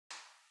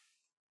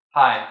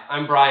Hi,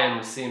 I'm Bryan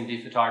with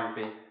C&B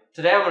Photography.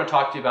 Today I'm going to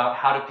talk to you about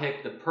how to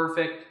pick the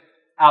perfect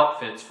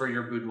outfits for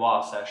your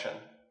boudoir session.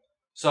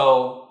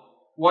 So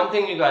one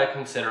thing you got to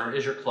consider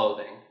is your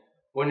clothing.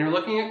 When you're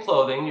looking at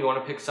clothing, you want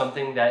to pick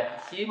something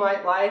that he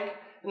might like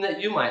and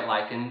that you might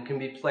like and can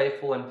be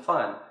playful and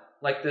fun,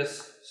 like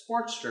this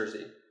sports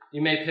jersey.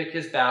 You may pick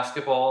his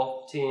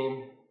basketball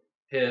team,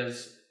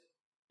 his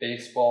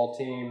baseball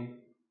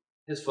team,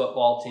 his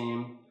football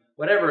team,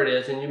 whatever it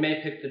is, and you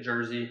may pick the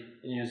jersey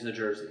and use the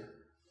jersey.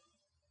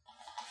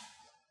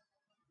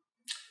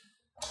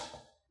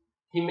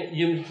 He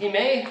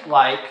may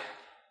like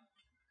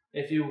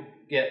if you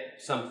get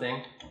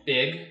something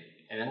big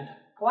and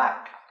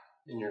black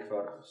in your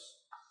photos.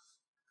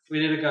 We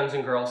did a Guns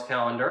and Girls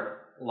calendar,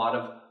 a lot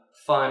of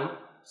fun,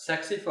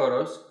 sexy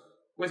photos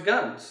with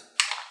guns.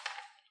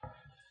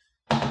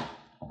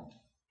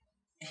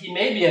 He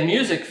may be a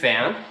music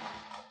fan,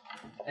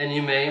 and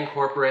you may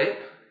incorporate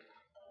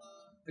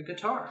a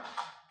guitar.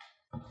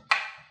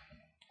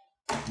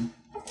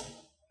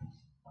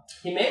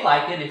 He may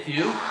like it if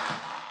you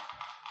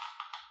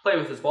play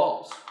with his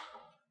balls.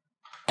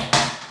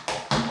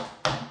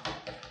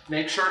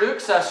 Make sure to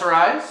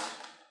accessorize,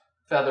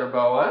 feather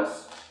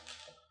boas.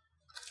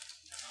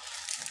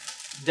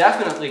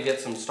 Definitely get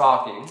some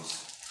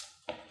stockings.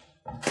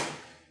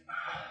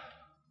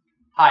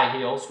 High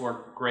heels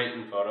work great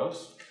in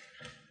photos.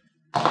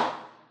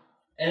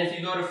 And if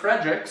you go to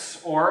Frederick's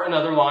or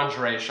another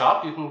lingerie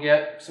shop, you can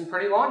get some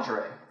pretty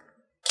lingerie.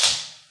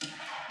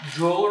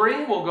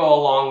 Jewelry will go a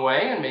long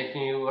way in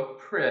making you look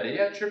pretty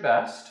at your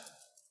best.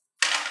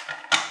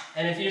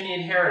 And if you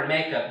need hair and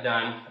makeup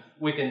done,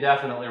 we can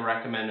definitely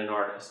recommend an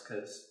artist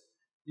because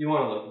you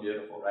want to look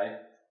beautiful, right?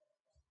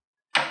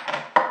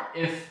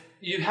 If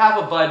you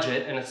have a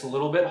budget and it's a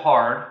little bit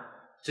hard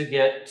to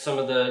get some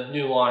of the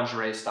new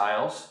lingerie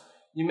styles,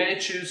 you may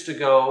choose to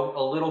go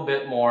a little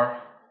bit more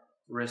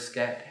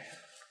risque.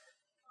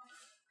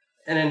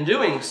 And in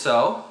doing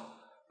so,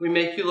 we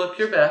make you look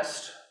your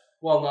best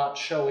while not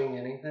showing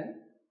anything.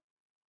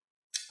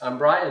 I'm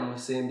Bryan with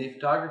C&B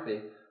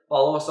Photography.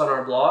 Follow us on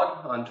our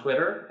blog, on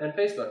Twitter, and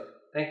Facebook.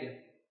 Thank you.